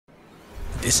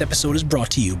This episode is brought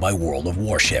to you by World of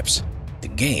Warships. The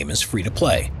game is free to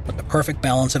play, with the perfect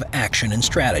balance of action and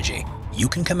strategy. You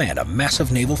can command a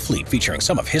massive naval fleet featuring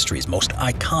some of history's most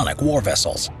iconic war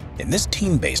vessels. In this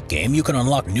team-based game, you can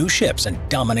unlock new ships and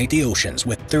dominate the oceans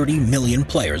with 30 million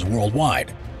players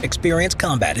worldwide. Experience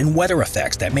combat and weather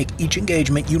effects that make each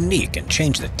engagement unique and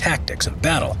change the tactics of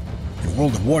battle. In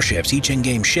World of Warships, each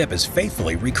in-game ship is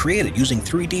faithfully recreated using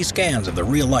 3D scans of the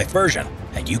real-life version,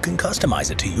 and you can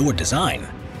customize it to your design.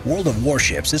 World of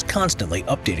Warships is constantly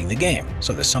updating the game,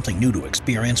 so there's something new to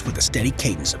experience with a steady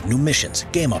cadence of new missions,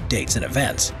 game updates, and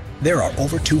events. There are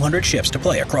over 200 ships to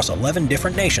play across 11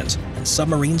 different nations, and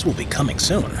submarines will be coming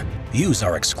soon. Use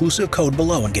our exclusive code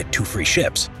below and get 2 free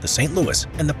ships, the St. Louis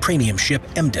and the premium ship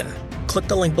Emden. Click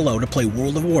the link below to play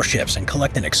World of Warships and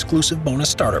collect an exclusive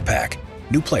bonus starter pack.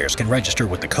 New players can register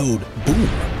with the code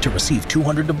BOOM to receive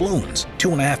 200 doubloons,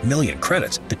 2.5 million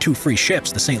credits, the 2 free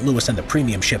ships, the St. Louis and the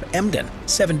premium ship Emden,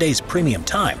 7 days premium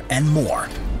time, and more.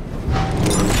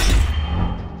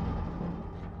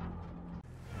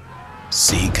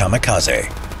 See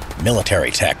Kamikaze,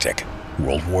 military tactic,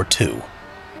 World War II.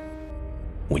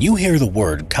 When you hear the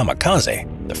word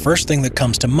kamikaze, the first thing that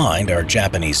comes to mind are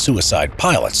Japanese suicide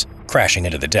pilots crashing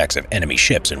into the decks of enemy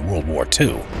ships in World War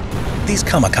II. These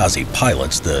kamikaze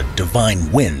pilots, the divine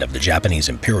wind of the Japanese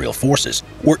imperial forces,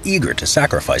 were eager to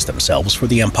sacrifice themselves for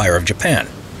the Empire of Japan.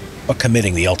 But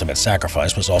committing the ultimate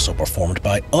sacrifice was also performed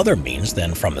by other means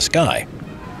than from the sky.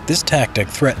 This tactic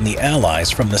threatened the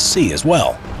Allies from the sea as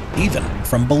well, even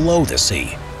from below the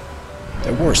sea.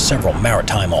 There were several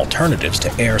maritime alternatives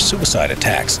to air suicide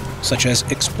attacks, such as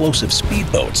explosive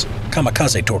speedboats,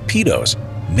 kamikaze torpedoes,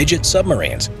 Midget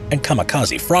submarines, and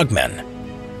kamikaze frogmen.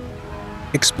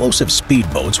 Explosive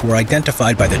speedboats were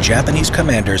identified by the Japanese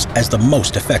commanders as the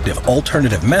most effective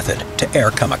alternative method to air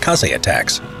kamikaze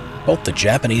attacks. Both the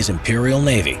Japanese Imperial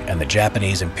Navy and the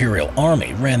Japanese Imperial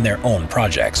Army ran their own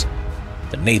projects.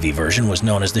 The Navy version was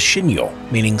known as the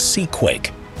Shinyo, meaning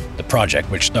seaquake. The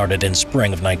project, which started in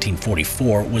spring of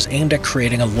 1944, was aimed at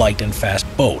creating a light and fast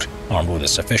boat armed with a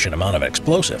sufficient amount of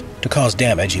explosive to cause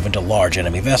damage even to large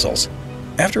enemy vessels.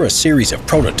 After a series of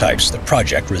prototypes, the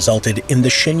project resulted in the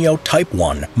Shinyo Type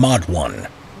 1 Mod 1.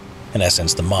 In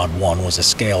essence, the Mod 1 was a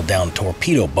scaled-down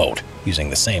torpedo boat using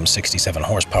the same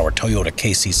 67-horsepower Toyota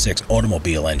KC6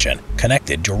 automobile engine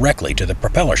connected directly to the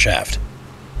propeller shaft.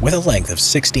 With a length of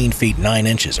 16 feet 9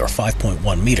 inches or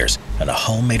 5.1 meters and a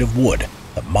hull made of wood,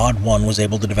 the Mod 1 was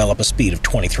able to develop a speed of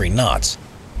 23 knots.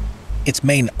 Its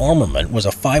main armament was a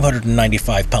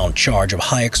 595-pound charge of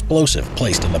high explosive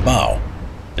placed in the bow.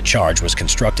 The charge was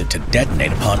constructed to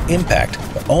detonate upon impact,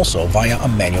 but also via a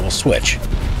manual switch.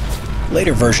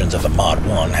 Later versions of the Mod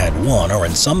 1 had 1, or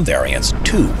in some variants,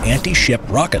 2 anti-ship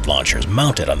rocket launchers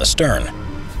mounted on the stern.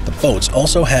 The boats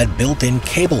also had built-in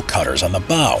cable cutters on the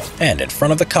bow and in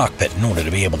front of the cockpit in order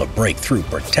to be able to break through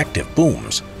protective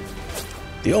booms.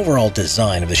 The overall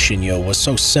design of the Shinyo was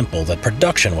so simple that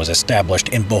production was established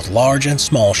in both large and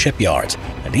small shipyards,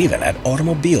 and even at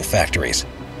automobile factories.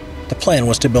 The plan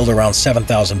was to build around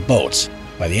 7,000 boats.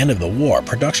 By the end of the war,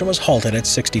 production was halted at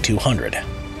 6,200.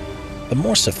 The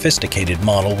more sophisticated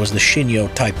model was the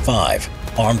Shinyo Type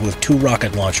 5, armed with 2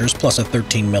 rocket launchers plus a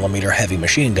 13mm heavy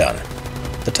machine gun.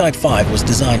 The Type 5 was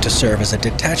designed to serve as a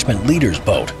detachment leader's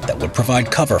boat that would provide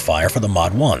cover fire for the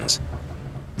Mod 1s.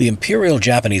 The Imperial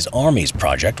Japanese Army's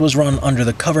project was run under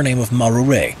the cover name of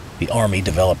Maru-Re. The Army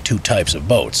developed 2 types of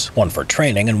boats, one for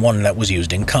training and one that was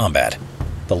used in combat.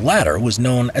 The latter was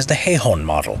known as the Heihon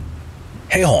model.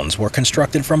 Heihons were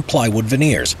constructed from plywood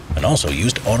veneers and also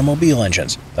used automobile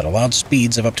engines that allowed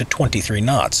speeds of up to 23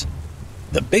 knots.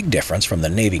 The big difference from the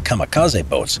Navy kamikaze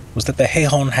boats was that the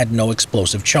Heihon had no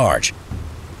explosive charge.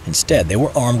 Instead, they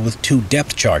were armed with 2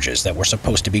 depth charges that were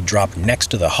supposed to be dropped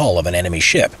next to the hull of an enemy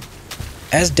ship.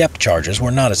 As depth charges were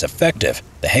not as effective,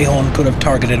 the Heihon could have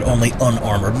targeted only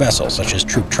unarmored vessels such as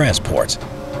troop transports.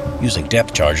 Using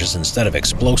depth charges instead of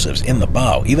explosives in the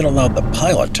bow even allowed the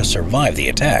pilot to survive the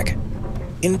attack.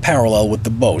 In parallel with the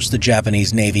boats, the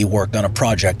Japanese Navy worked on a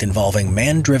project involving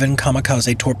man-driven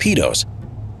kamikaze torpedoes.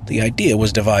 The idea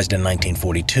was devised in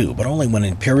 1942, but only when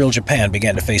Imperial Japan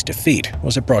began to face defeat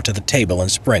was it brought to the table in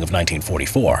spring of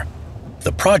 1944.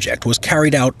 The project was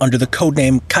carried out under the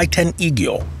codename Kaiten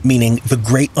Igyo, meaning the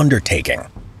Great Undertaking.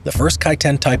 The first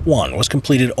Kaiten Type 1 was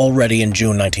completed already in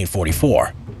June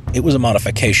 1944. It was a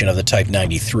modification of the Type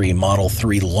 93 Model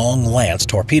 3 Long Lance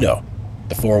torpedo.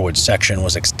 The forward section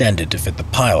was extended to fit the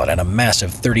pilot and a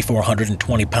massive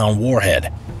 3,420-pound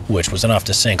warhead, which was enough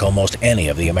to sink almost any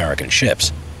of the American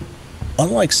ships.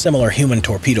 Unlike similar human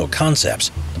torpedo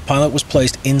concepts, the pilot was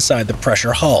placed inside the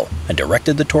pressure hull and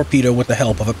directed the torpedo with the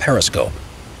help of a periscope.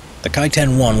 The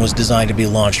Kaiten-1 was designed to be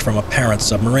launched from a parent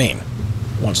submarine.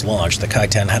 Once launched, the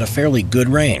Kaiten had a fairly good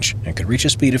range and could reach a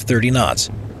speed of 30 knots.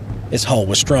 Its hull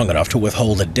was strong enough to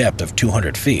withhold a depth of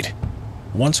 200 feet.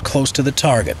 Once close to the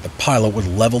target, the pilot would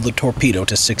level the torpedo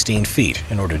to 16 feet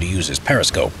in order to use his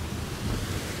periscope.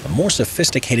 A more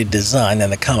sophisticated design than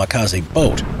the Kamikaze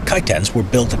boat, Kaitens were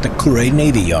built at the Kure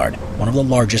Navy Yard, one of the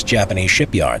largest Japanese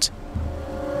shipyards.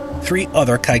 3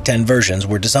 other Kaiten versions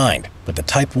were designed, but the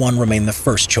Type 1 remained the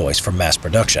first choice for mass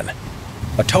production.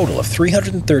 A total of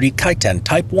 330 Kaiten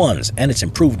Type 1s and its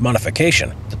improved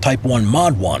modification, the Type 1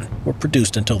 Mod 1, were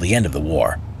produced until the end of the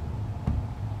war.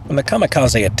 When the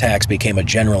kamikaze attacks became a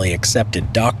generally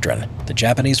accepted doctrine, the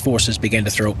Japanese forces began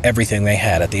to throw everything they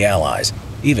had at the Allies,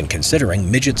 even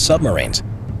considering Midget submarines.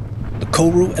 The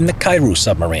Koru and the Kairu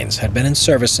submarines had been in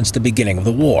service since the beginning of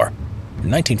the war. In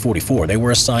 1944, they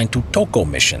were assigned to Toko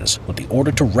missions with the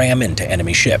order to ram into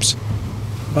enemy ships.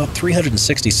 About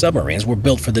 360 submarines were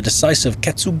built for the decisive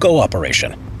Ketsu-Go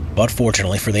operation, but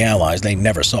fortunately for the Allies, they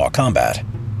never saw combat.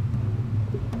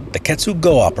 The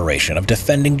Ketsu-Go operation of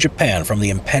defending Japan from the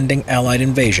impending Allied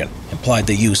invasion implied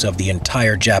the use of the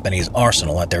entire Japanese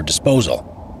arsenal at their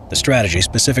disposal. The strategy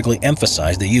specifically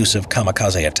emphasized the use of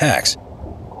kamikaze attacks.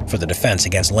 For the defense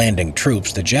against landing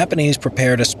troops, the Japanese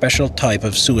prepared a special type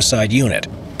of suicide unit,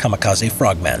 kamikaze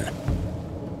frogmen.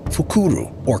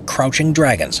 Fukuru, or crouching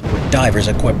dragons, were divers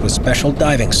equipped with special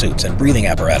diving suits and breathing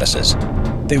apparatuses.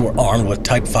 They were armed with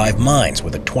Type 5 mines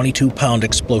with a 22-pound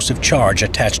explosive charge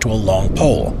attached to a long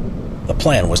pole. The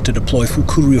plan was to deploy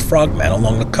Fukuru frogmen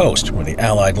along the coast where the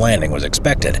Allied landing was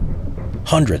expected.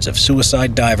 Hundreds of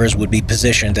suicide divers would be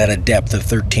positioned at a depth of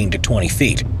 13 to 20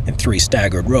 feet in 3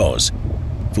 staggered rows.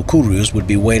 Fukurus would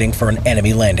be waiting for an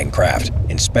enemy landing craft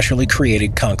in specially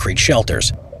created concrete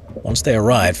shelters. Once they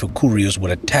arrived, Fukurus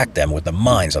would attack them with the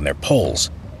mines on their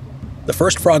poles. The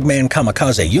first frogman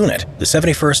kamikaze unit, the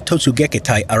 71st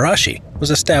Totsugekitai Arashi, was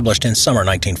established in summer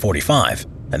 1945,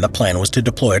 and the plan was to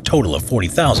deploy a total of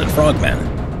 40,000 frogmen.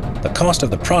 The cost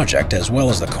of the project, as well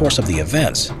as the course of the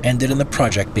events, ended in the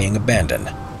project being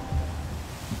abandoned.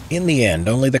 In the end,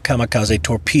 only the kamikaze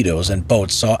torpedoes and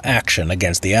boats saw action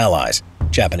against the Allies.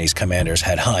 Japanese commanders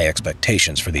had high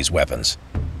expectations for these weapons.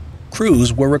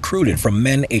 Crews were recruited from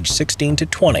men aged 16 to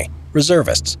 20,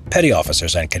 reservists, petty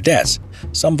officers, and cadets,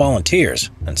 some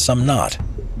volunteers and some not.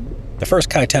 The first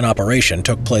Kaiten operation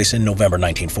took place in November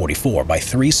 1944 by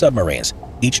 3 submarines,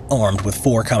 each armed with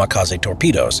 4 kamikaze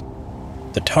torpedoes.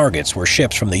 The targets were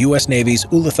ships from the U.S. Navy's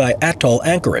Uluthai Atoll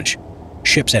anchorage.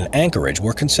 Ships in anchorage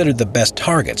were considered the best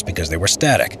targets because they were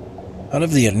static. Out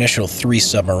of the initial 3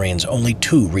 submarines, only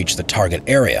 2 reached the target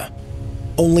area.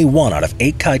 Only 1 out of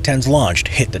 8 Kaitens launched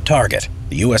hit the target,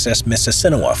 the USS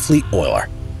Mississinawa fleet oiler.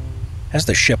 As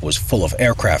the ship was full of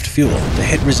aircraft fuel, the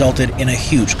hit resulted in a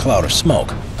huge cloud of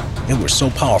smoke. It was so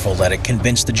powerful that it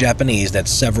convinced the Japanese that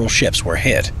several ships were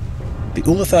hit. The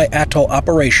Uluthai Atoll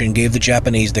operation gave the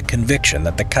Japanese the conviction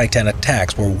that the Kaiten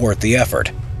attacks were worth the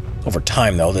effort. Over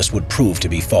time, though, this would prove to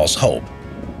be false hope.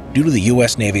 Due to the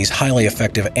U.S. Navy's highly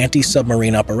effective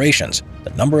anti-submarine operations, the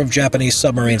number of Japanese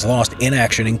submarines lost in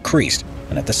action increased,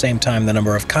 and at the same time the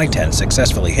number of Kaiten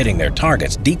successfully hitting their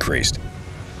targets decreased.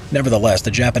 Nevertheless,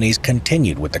 the Japanese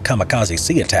continued with the kamikaze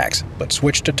sea attacks, but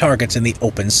switched to targets in the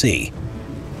open sea.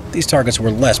 These targets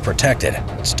were less protected,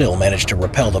 but still managed to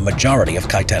repel the majority of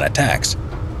Kaiten attacks.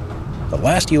 The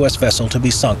last U.S. vessel to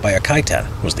be sunk by a Kaiten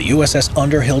was the USS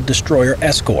Underhill destroyer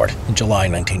Escort in July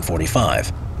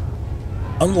 1945.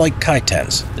 Unlike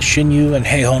Kaitens, the Shinyu and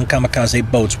Heihon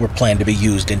kamikaze boats were planned to be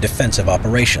used in defensive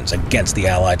operations against the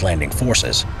Allied landing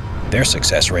forces. Their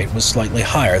success rate was slightly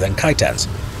higher than Kaitens,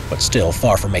 but still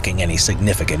far from making any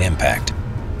significant impact.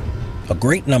 A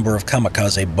great number of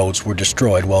kamikaze boats were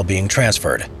destroyed while being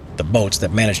transferred. The boats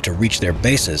that managed to reach their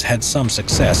bases had some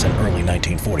success in early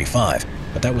 1945,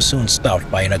 but that was soon stopped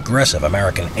by an aggressive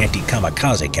American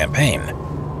anti-kamikaze campaign.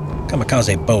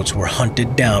 Kamikaze boats were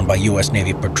hunted down by U.S.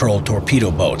 Navy patrol torpedo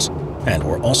boats and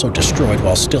were also destroyed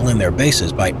while still in their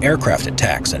bases by aircraft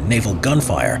attacks and naval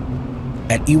gunfire.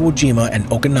 At Iwo Jima and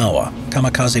Okinawa,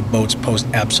 kamikaze boats posed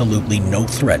absolutely no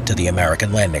threat to the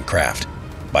American landing craft.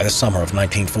 By the summer of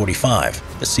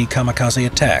 1945, the sea kamikaze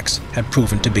attacks had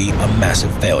proven to be a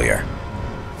massive failure.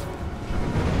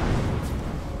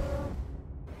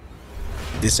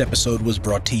 This episode was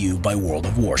brought to you by World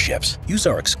of Warships. Use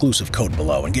our exclusive code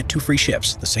below and get 2 free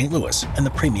ships, the St. Louis and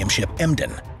the premium ship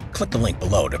Emden. Click the link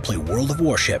below to play World of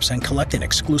Warships and collect an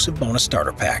exclusive bonus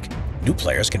starter pack. New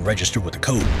players can register with the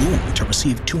code BOOM to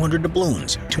receive 200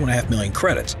 doubloons, 2.5 million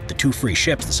credits, the 2 free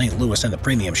ships, the St. Louis and the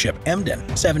premium ship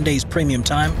Emden, 7 days premium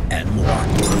time, and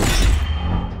more.